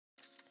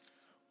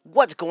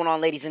What's going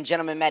on, ladies and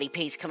gentlemen? Matty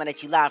Pace coming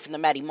at you live from the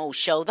Matty Mo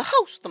Show, the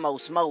host, the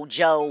most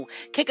mojo,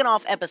 kicking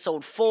off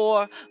episode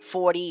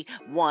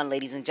 441,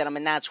 ladies and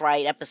gentlemen. That's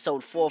right,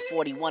 episode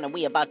 441, and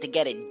we about to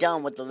get it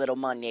done with the little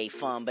Monday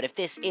fun. But if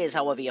this is,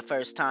 however, your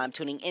first time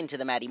tuning into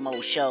the Matty Mo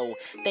Show,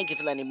 thank you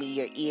for lending me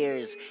your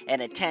ears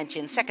and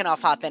attention. Second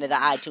off, hop into the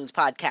iTunes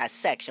podcast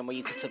section where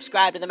you can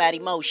subscribe to the Matty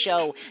Mo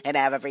Show and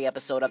have every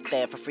episode up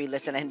there for free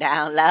listen and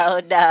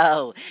download.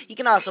 No, you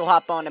can also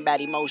hop on to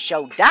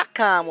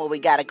MattyMoShow.com where we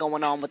got it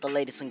going on with the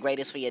latest and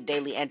greatest for your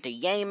daily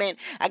entertainment.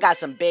 I got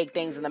some big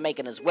things in the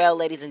making as well,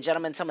 ladies and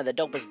gentlemen. Some of the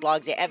dopest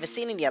blogs you ever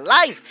seen in your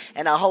life,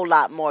 and a whole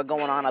lot more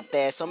going on up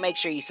there. So make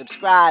sure you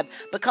subscribe,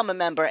 become a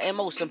member, and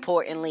most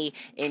importantly,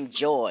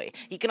 enjoy.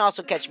 You can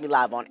also catch me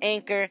live on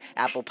Anchor,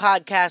 Apple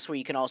Podcasts, where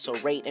you can also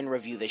rate and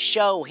review the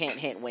show. Hint,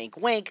 hint, wink,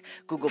 wink.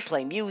 Google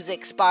Play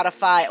Music,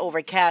 Spotify,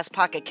 Overcast,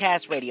 Pocket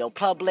Cast, Radio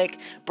Public,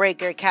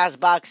 Breaker,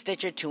 Castbox,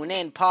 Stitcher,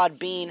 TuneIn,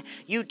 Podbean,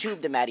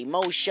 YouTube, The Matty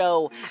Mo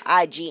Show,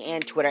 IG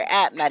and Twitter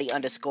at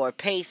Matty_Pace,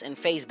 and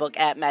Facebook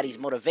at Matty's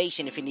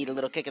Motivation if you need a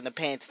little kick in the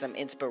pants, some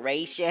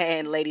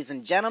inspiration, ladies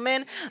and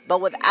gentlemen.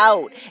 But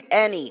without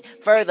any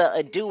further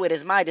ado, it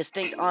is my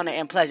distinct honor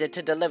and pleasure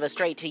to deliver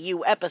straight to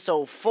you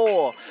episode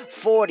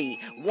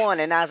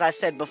 441. And as I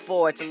said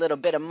before, it's a little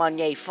bit of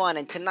Monday fun,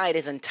 and tonight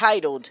is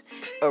entitled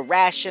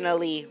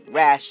Irrationally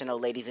Rational,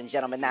 ladies and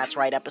gentlemen. That's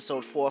right,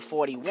 episode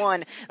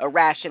 441,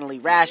 Irrationally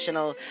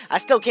Rational. I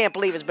still can't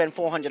believe it's been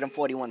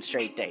 441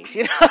 straight days.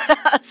 You know what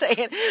I'm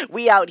saying?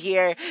 We out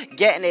here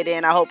getting it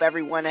in. I hope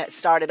everyone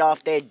started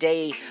off their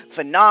day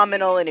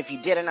phenomenal, and if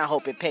you didn't, I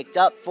hope it picked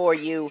up for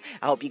you.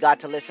 I hope you got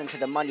to listen to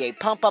the Monday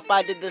pump up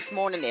I did this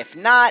morning. If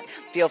not,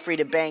 feel free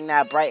to bang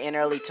that bright and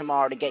early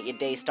tomorrow to get your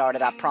day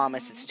started. I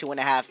promise it's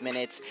 2.5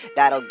 minutes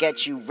that'll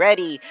get you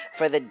ready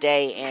for the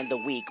day and the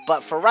week.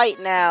 But for right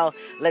now,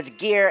 let's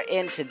gear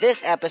into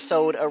this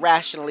episode,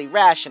 Irrationally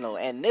Rational,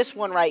 and this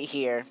one right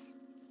here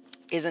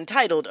is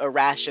entitled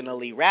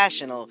Irrationally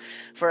Rational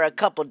for a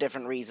couple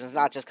different reasons,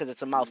 not just because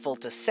it's a mouthful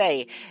to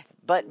say,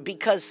 but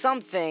because some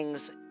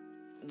things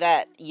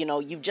that,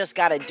 you've just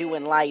got to do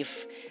in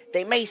life,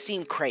 they may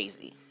seem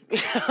crazy. You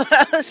know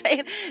what I'm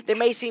saying? They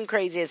may seem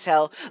crazy as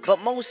hell,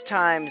 but most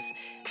times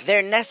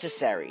they're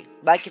necessary.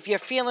 Like if you're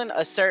feeling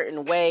a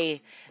certain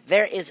way,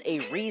 there is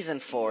a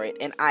reason for it,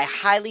 and I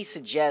highly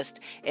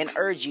suggest and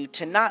urge you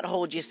to not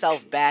hold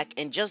yourself back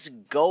and just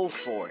go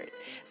for it,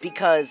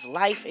 because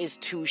life is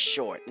too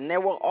short, and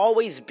there will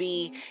always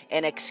be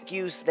an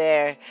excuse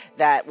there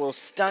that will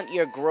stunt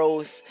your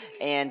growth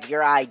and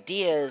your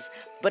ideas.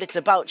 But it's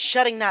about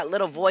shutting that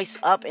little voice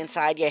up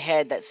inside your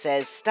head that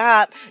says,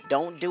 stop,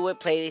 don't do it,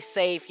 play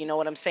safe, you know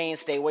what I'm saying,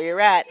 stay where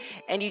you're at,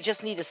 and you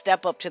just need to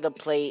step up to the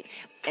plate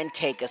and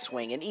take a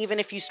swing. And even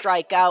if you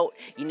strike out,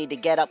 you need to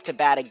get up to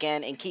bat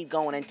again and keep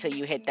going until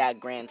you hit that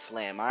grand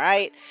slam,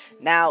 alright?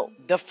 Now,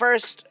 the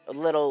first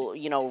little,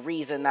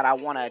 reason that I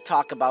want to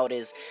talk about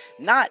is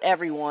not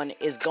everyone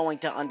is going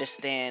to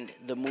understand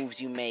the moves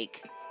you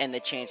make and the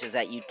chances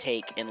that you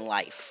take in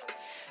life.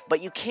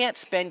 But you can't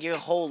spend your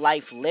whole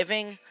life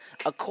living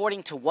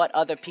according to what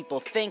other people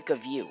think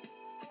of you.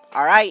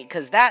 Alright?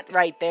 Because that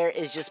right there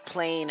is just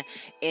plain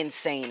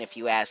insane, if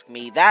you ask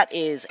me. That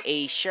is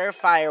a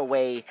surefire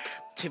way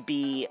to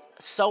be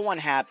so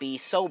unhappy,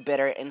 so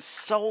bitter, and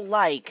so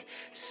like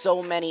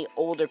so many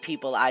older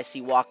people I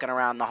see walking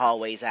around the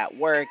hallways at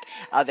work,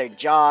 other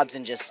jobs,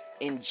 and just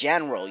in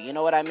general, you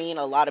know what I mean?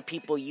 A lot of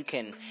people, you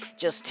can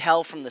just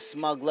tell from the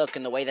smug look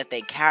and the way that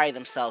they carry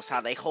themselves,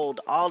 how they hold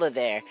all of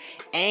their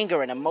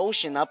anger and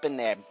emotion up in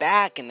their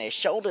back and their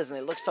shoulders, and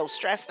they look so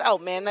stressed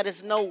out, man. That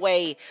is no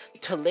way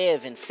to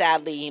live. And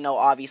sadly,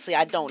 obviously,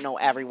 I don't know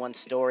everyone's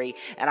story,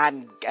 and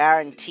I'm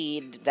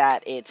guaranteed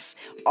that it's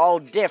all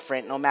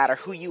different no matter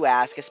who you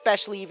ask,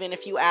 especially even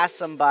if you ask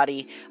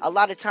somebody. A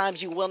lot of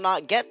times you will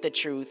not get the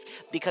truth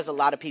because a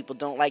lot of people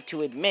don't like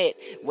to admit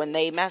when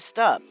they messed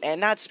up,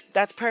 and that's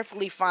perfectly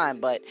fine.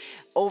 But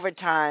over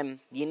time,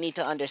 you need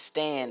to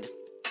understand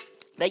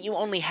that you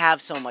only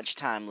have so much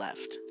time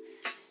left.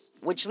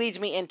 Which leads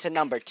me into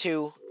number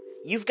 2.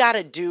 You've got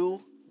to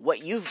do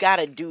what you've got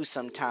to do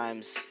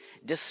sometimes,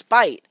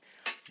 despite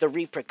the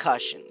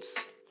repercussions.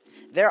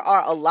 There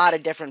are a lot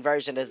of different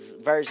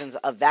versions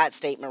of that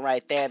statement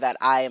right there that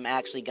I am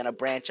actually going to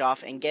branch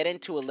off and get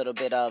into a little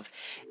bit of.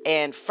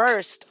 And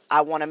first,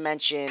 I want to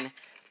mention,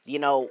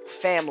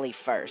 family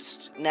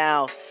first.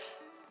 Now,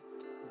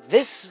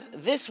 this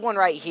one's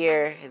right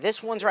here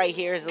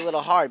is a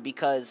little hard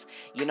because,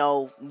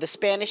 the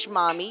Spanish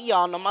mommy,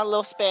 y'all know my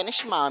little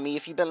Spanish mommy,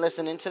 if you've been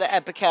listening to the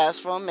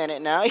Epicast for a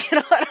minute now, you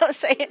know what I'm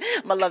saying?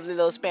 My lovely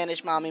little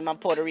Spanish mommy, my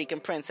Puerto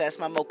Rican princess,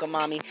 my mocha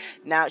mommy.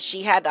 Now,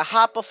 she had to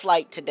hop a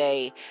flight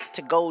today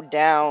to go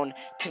down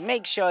to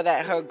make sure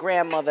that her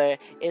grandmother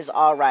is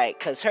alright,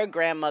 because her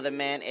grandmother,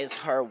 man, is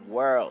her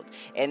world.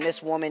 And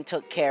this woman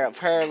took care of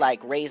her,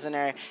 like raising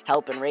her,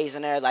 helping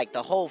raising her, like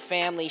the whole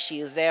family.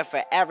 She is there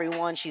for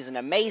everyone. She's an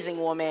amazing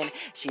woman.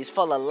 She's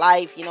full of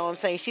life. You know what I'm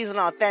saying? She's an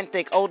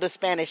authentic older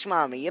Spanish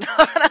mommy. You know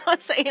what I'm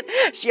saying?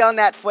 She on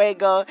that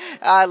fuego.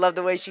 I love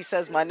the way she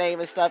says my name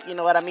and stuff. You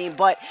know what I mean?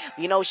 But,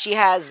 she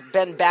has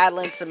been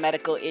battling some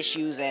medical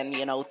issues, and,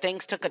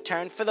 things took a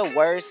turn for the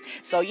worse.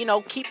 So,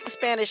 keep the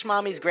Spanish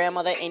mommy's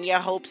grandmother in your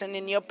hopes and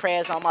in your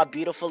prayers, all my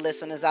beautiful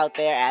listeners out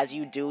there, as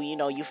you do.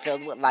 You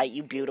filled with light,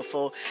 you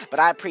beautiful, but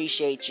I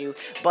appreciate you.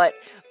 But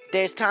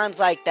there's times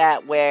like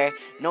that where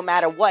no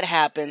matter what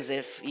happens,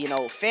 if,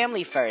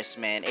 family first,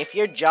 man, if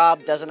your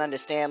job doesn't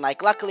understand,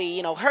 like,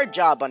 luckily, her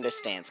job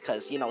understands,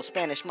 because,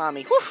 Spanish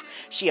mommy, whew,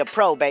 she a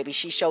pro, baby.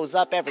 She shows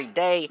up every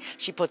day.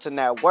 She puts in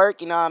that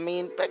work, you know what I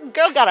mean? But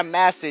girl got a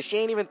master's. She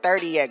ain't even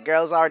 30 yet.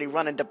 Girl's already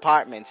running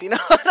departments, you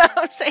know what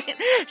I'm saying?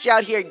 She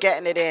out here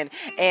getting it in.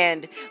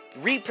 And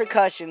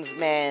repercussions,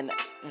 man,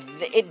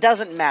 it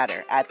doesn't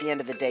matter at the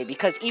end of the day,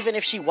 because even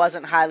if she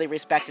wasn't highly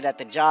respected at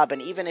the job,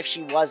 and even if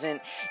she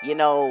wasn't,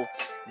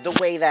 the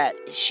way that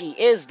she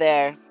is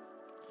there,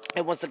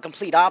 it was the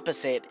complete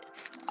opposite.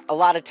 A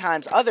lot of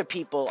times other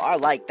people are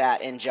like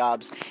that in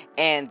jobs,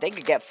 and they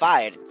could get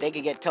fired. They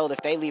could get told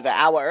if they leave an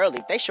hour early,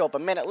 if they show up a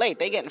minute late,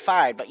 they getting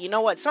fired. But you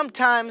know what?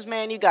 Sometimes,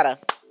 man, you gotta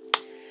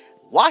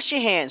wash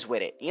your hands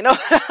with it. You know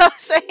what I'm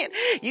saying?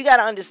 You got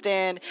to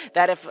understand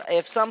that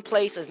if some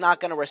place is not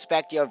going to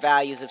respect your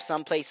values, if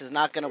some place is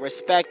not going to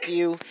respect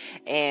you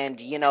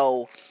and,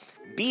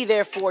 be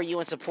there for you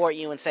and support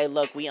you and say,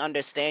 look, we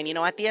understand,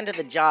 at the end of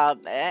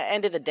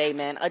the day,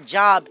 man, a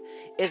job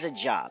is a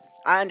job.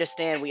 I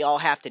understand we all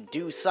have to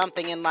do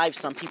something in life.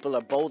 Some people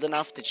are bold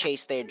enough to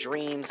chase their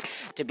dreams,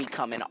 to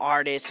become an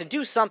artist, to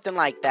do something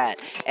like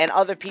that. And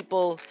other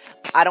people,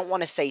 I don't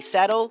want to say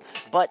settle,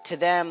 but to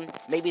them,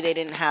 maybe they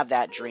didn't have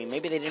that dream.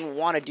 Maybe they didn't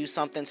want to do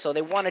something, so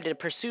they wanted to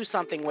pursue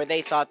something where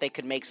they thought they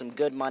could make some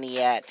good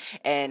money at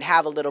and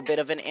have a little bit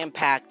of an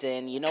impact.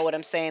 And you know what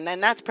I'm saying? Then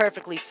that's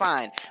perfectly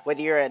fine.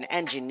 Whether you're an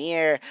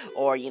engineer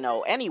or,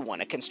 anyone,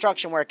 a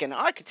construction worker, an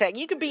architect,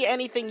 you could be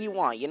anything you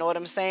want. You know what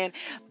I'm saying?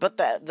 But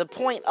the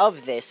point of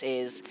this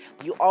is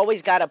you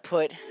always got to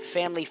put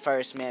family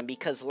first, man,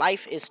 because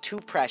life is too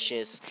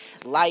precious.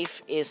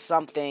 Life is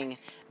something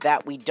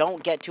that we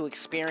don't get to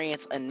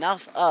experience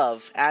enough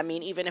of. I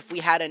mean, even if we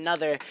had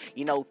another,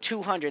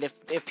 200,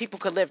 if people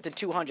could live to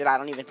 200, I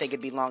don't even think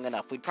it'd be long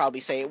enough. We'd probably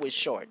say it was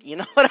short. You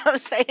know what I'm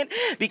saying?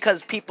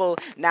 Because people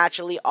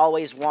naturally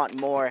always want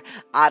more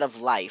out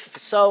of life.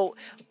 So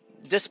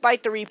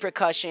despite the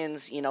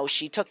repercussions,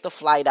 she took the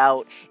flight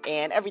out,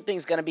 and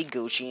everything's gonna be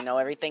Gucci,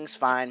 everything's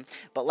fine.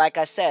 But like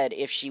I said,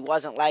 if she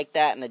wasn't like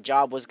that and the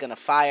job was gonna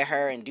fire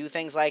her and do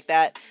things like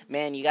that,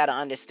 man, you gotta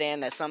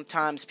understand that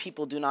sometimes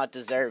people do not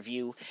deserve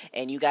you,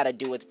 and you gotta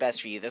do what's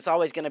best for you. There's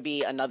always gonna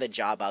be another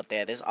job out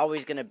there. There's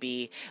always gonna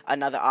be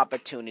another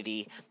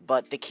opportunity,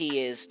 but the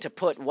key is to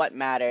put what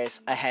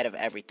matters ahead of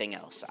everything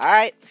else.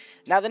 Alright?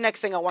 Now the next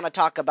thing I want to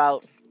talk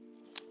about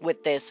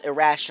with this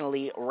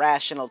irrationally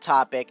rational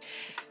topic,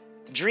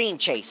 dream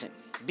chasing,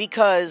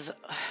 because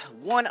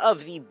one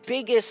of the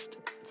biggest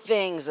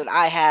things that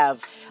I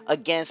have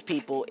against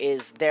people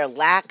is their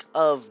lack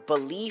of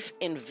belief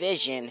and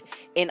vision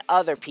in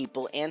other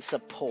people and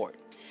support.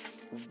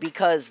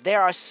 Because there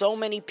are so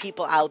many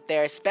people out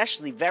there,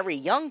 especially very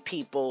young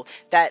people,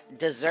 that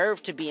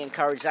deserve to be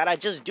encouraged, that are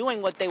just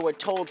doing what they were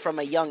told from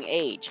a young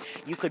age.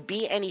 You could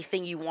be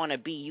anything you want to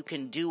be. You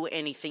can do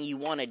anything you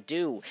want to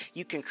do.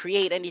 You can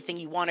create anything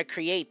you want to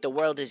create. The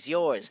world is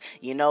yours.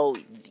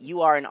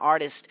 You are an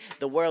artist.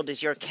 The world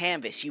is your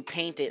canvas. You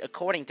paint it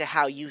according to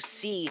how you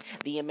see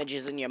the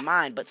images in your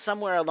mind. But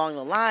somewhere along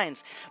the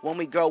lines, when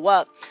we grow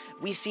up,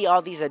 we see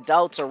all these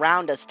adults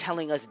around us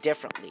telling us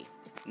differently,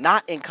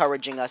 not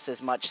encouraging us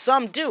as much.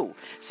 Some do.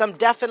 Some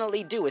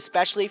definitely do,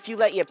 especially if you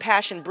let your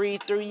passion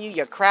breathe through you,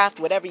 your craft,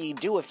 whatever you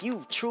do. If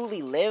you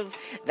truly live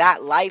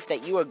that life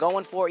that you are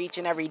going for each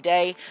and every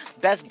day,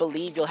 best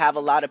believe you'll have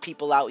a lot of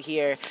people out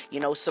here,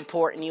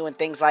 supporting you and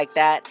things like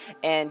that.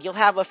 And you'll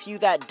have a few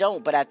that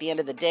don't, but at the end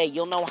of the day,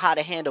 you'll know how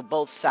to handle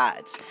both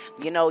sides.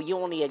 You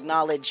only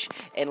acknowledge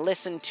and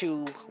listen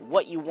to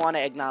what you want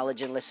to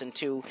acknowledge and listen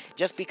to.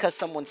 Just because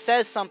someone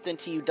says something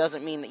to you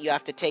doesn't mean that you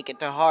have to take it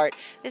to heart.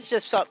 It's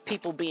just some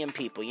people being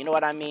people, you know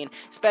what I mean?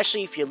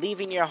 Especially if you're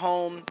leaving your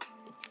home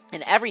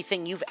and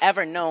everything you've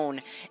ever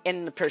known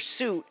in the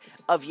pursuit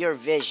of your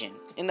vision,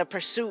 in the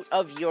pursuit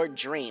of your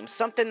dream,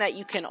 something that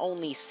you can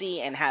only see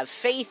and have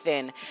faith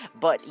in,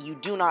 but you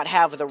do not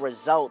have the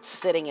results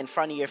sitting in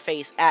front of your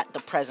face at the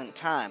present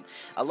time.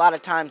 A lot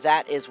of times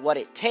that is what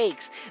it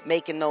takes.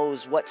 Making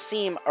those what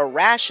seem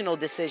irrational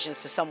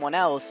decisions to someone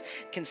else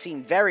can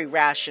seem very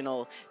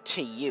rational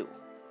to you.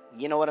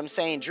 You know what I'm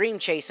saying? Dream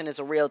chasing is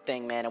a real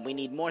thing, man, and we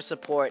need more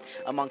support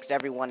amongst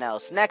everyone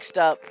else. Next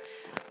up,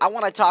 I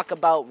want to talk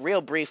about,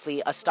 real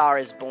briefly, A Star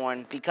is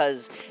Born,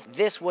 because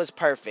this was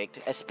perfect,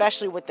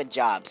 especially with the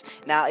jobs.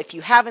 Now, if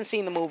you haven't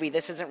seen the movie,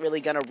 this isn't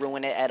really going to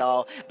ruin it at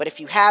all, but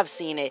if you have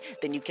seen it,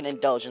 then you can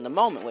indulge in the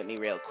moment with me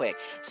real quick.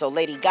 So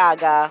Lady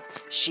Gaga,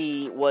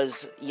 she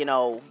was,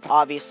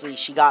 obviously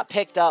she got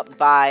picked up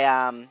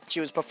by, she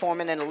was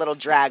performing in a little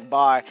drag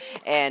bar,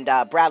 and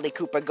Bradley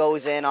Cooper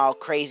goes in all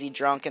crazy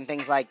drunk and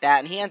things like that,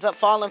 and he ends up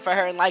falling for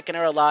her and liking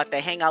her a lot.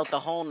 They hang out the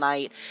whole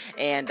night,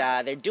 and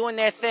they're doing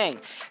their thing.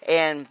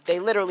 And they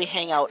literally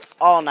hang out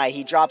all night.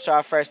 He drops her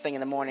off first thing in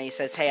the morning. He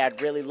says, hey,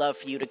 I'd really love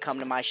for you to come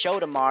to my show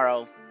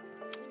tomorrow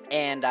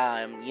And,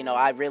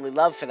 I really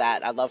love for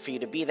that. I'd love for you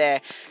to be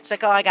there. It's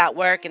like, oh, I got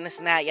work and this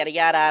and that, yada,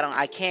 yada.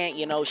 I can't,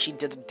 she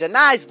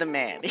denies the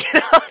man. You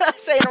know what I'm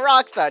saying? A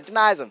rock star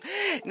denies him.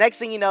 Next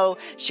thing you know,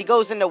 she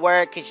goes into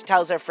work and she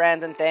tells her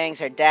friends and things,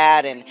 her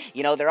dad, and,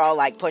 they're all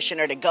like pushing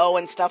her to go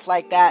and stuff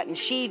like that. And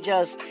she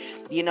just,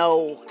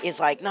 is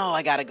like, no,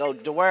 I gotta go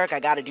to work. I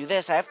gotta do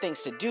this. I have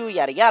things to do,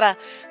 yada, yada.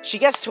 She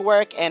gets to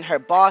work and her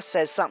boss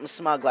says something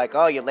smug like,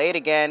 oh, you're late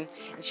again.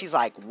 And she's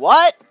like,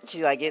 what?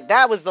 She's like,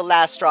 that was the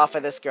last straw for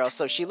this girl.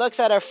 So she looks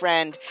at her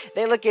friend.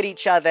 They look at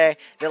each other.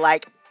 They're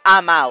like,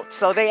 I'm out.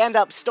 So they end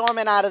up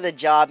storming out of the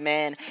job,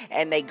 man,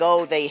 and they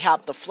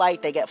hop the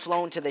flight, they get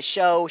flown to the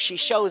show. She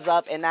shows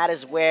up, and that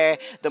is where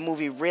the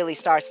movie really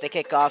starts to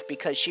kick off,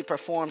 because she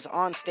performs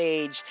on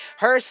stage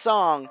her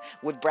song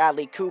with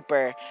Bradley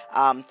Cooper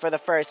for the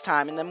first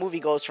time, and the movie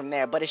goes from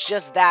there. But it's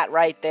just that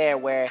right there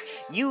where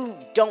you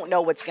don't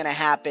know what's going to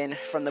happen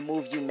from the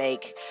move you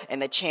make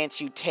and the chance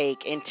you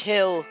take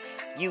until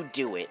you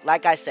do it.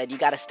 Like I said, you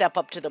got to step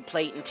up to the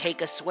plate and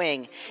take a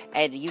swing,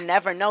 and you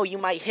never know, you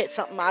might hit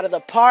something out of the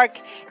park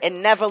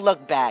and never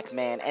look back,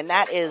 man. And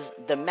that is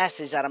the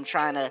message that I'm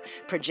trying to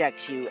project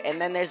to you. And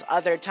then there's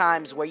other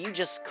times where you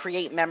just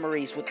create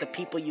memories with the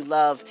people you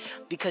love,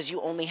 because you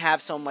only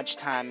have so much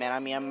time, man. I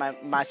mean,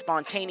 my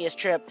spontaneous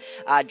trip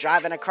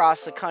driving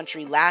across the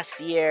country last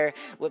year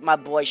with my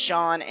boy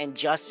Sean and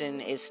Justin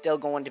is still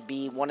going to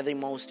be one of the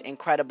most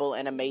incredible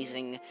and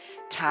amazing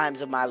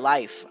times of my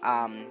life.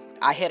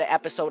 I hit an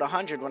episode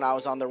 100 when I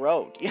was on the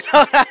road, you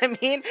know what I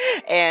mean?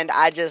 And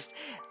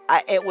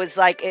it was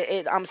like,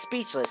 I'm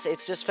speechless.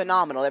 It's just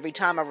phenomenal. Every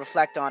time I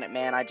reflect on it,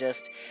 man,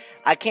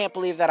 I can't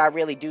believe that I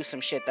really do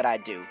some shit that I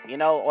do,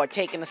 or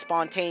taking a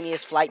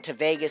spontaneous flight to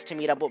Vegas to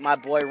meet up with my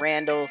boy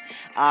Randall.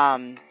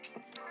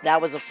 That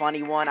was a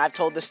funny one. I've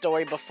told the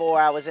story before.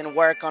 I was in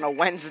work on a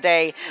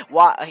Wednesday,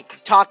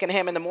 talking to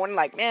him in the morning,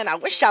 like, man, I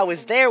wish I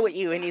was there with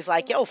you. And he's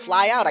like, yo,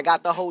 fly out. I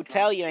got the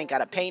hotel. You ain't got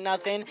to pay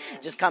nothing.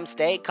 Just come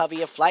stay, cover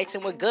your flights,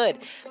 and we're good.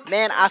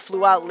 Man, I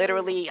flew out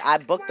literally. I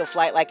booked the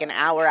flight like an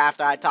hour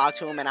after I talked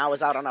to him, and I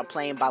was out on a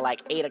plane by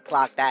like 8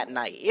 o'clock that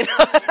night. You know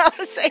what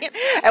I'm saying?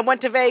 And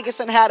went to Vegas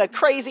and had a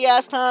crazy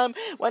ass time.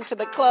 Went to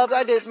the clubs.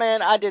 I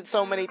did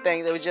so many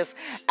things. It was just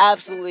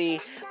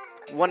absolutely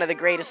one of the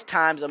greatest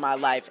times of my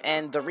life.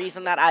 And the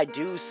reason that I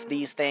do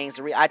these things,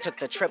 I took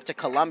the trip to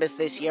Columbus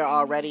this year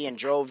already and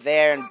drove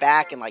there and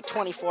back in like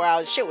 24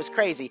 hours. Shit was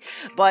crazy.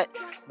 But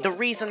the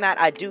reason that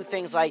I do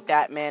things like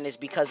that, man, is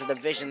because of the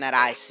vision that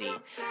I see.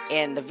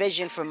 And the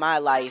vision for my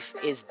life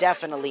is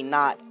definitely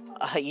not,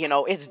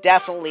 it's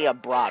definitely a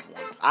broad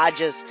one.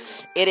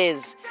 It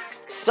is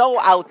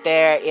so out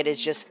there, it is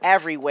just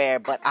everywhere,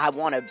 but I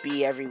want to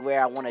be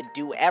everywhere, I want to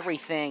do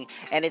everything,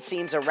 and it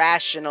seems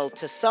irrational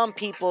to some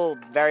people,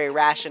 very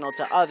rational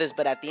to others,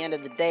 but at the end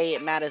of the day,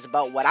 it matters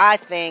about what I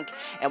think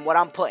and what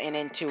I'm putting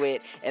into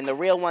it, and the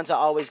real ones are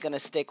always going to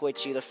stick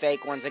with you, the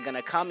fake ones are going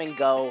to come and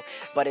go,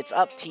 but it's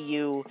up to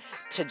you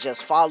to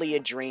just follow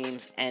your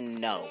dreams and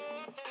know.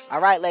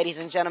 Alright, ladies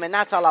and gentlemen,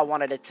 that's all I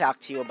wanted to talk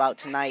to you about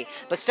tonight.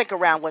 But stick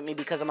around with me,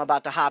 because I'm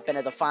about to hop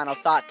into the final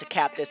thought to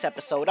cap this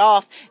episode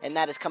off. And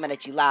that is coming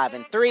at you live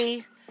in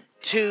 3,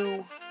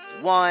 2,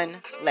 1.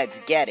 Let's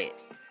get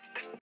it.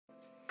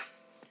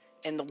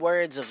 In the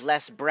words of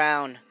Les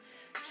Brown,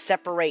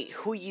 separate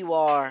who you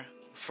are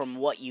from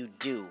what you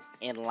do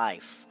in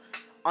life.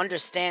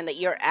 Understand that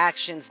your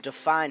actions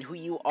define who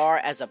you are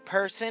as a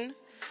person,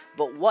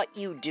 but what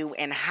you do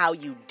and how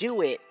you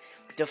do it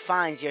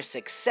defines your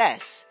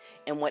success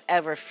in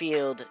whatever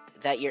field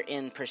that you're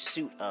in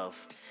pursuit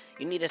of.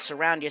 You need to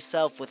surround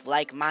yourself with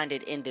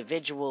like-minded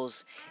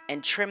individuals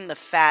and trim the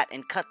fat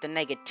and cut the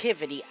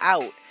negativity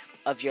out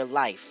of your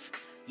life.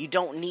 You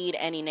don't need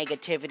any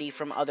negativity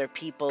from other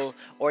people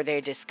or their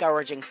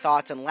discouraging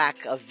thoughts and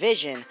lack of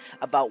vision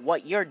about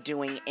what you're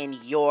doing in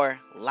your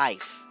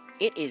life.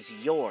 It is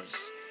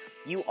yours.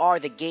 You are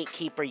the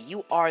gatekeeper,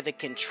 you are the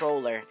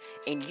controller,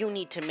 and you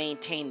need to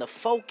maintain the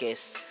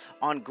focus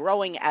on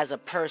growing as a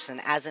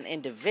person, as an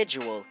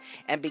individual,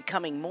 and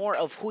becoming more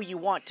of who you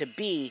want to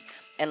be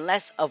and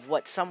less of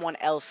what someone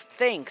else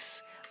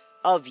thinks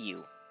of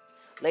you.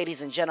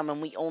 Ladies and gentlemen,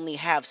 we only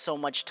have so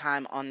much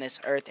time on this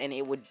earth, and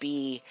it would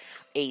be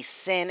a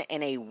sin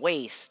and a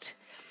waste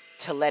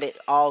to let it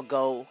all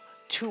go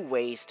to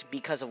waste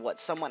because of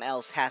what someone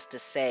else has to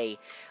say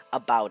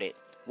about it.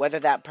 Whether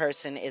that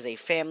person is a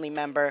family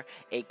member,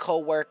 a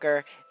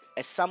coworker,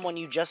 as someone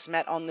you just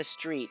met on the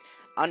street,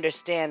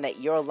 understand that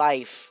your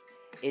life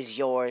is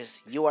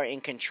yours, you are in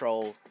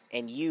control,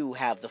 and you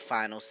have the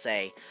final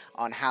say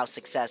on how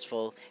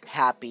successful,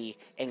 happy,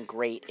 and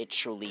great it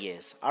truly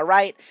is.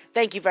 Alright?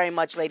 Thank you very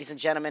much, ladies and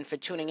gentlemen, for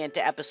tuning in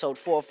to episode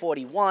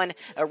 441,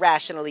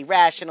 Irrationally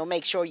Rational.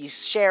 Make sure you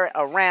share it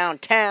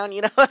around town,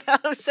 you know what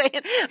I'm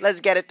saying?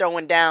 Let's get it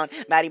throwing down.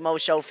 Matty Mo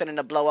Show finna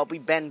to blow up.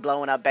 We've been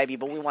blowing up, baby,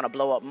 but we want to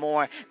blow up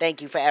more.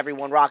 Thank you for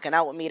everyone rocking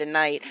out with me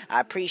tonight. I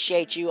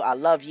appreciate you. I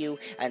love you.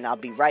 And I'll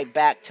be right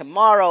back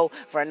tomorrow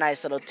for a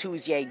nice little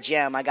Tuesday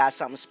gem. I got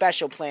something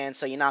special planned,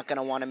 so you're not going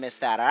to want to miss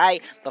that, alright?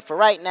 alright? But for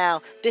right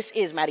now, this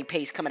is Matty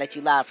Pace coming at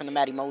you live from the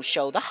Matty Mo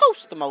Show, the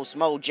host, the most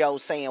mojo,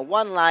 saying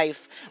one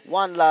life,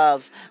 one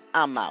love,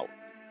 I'm out.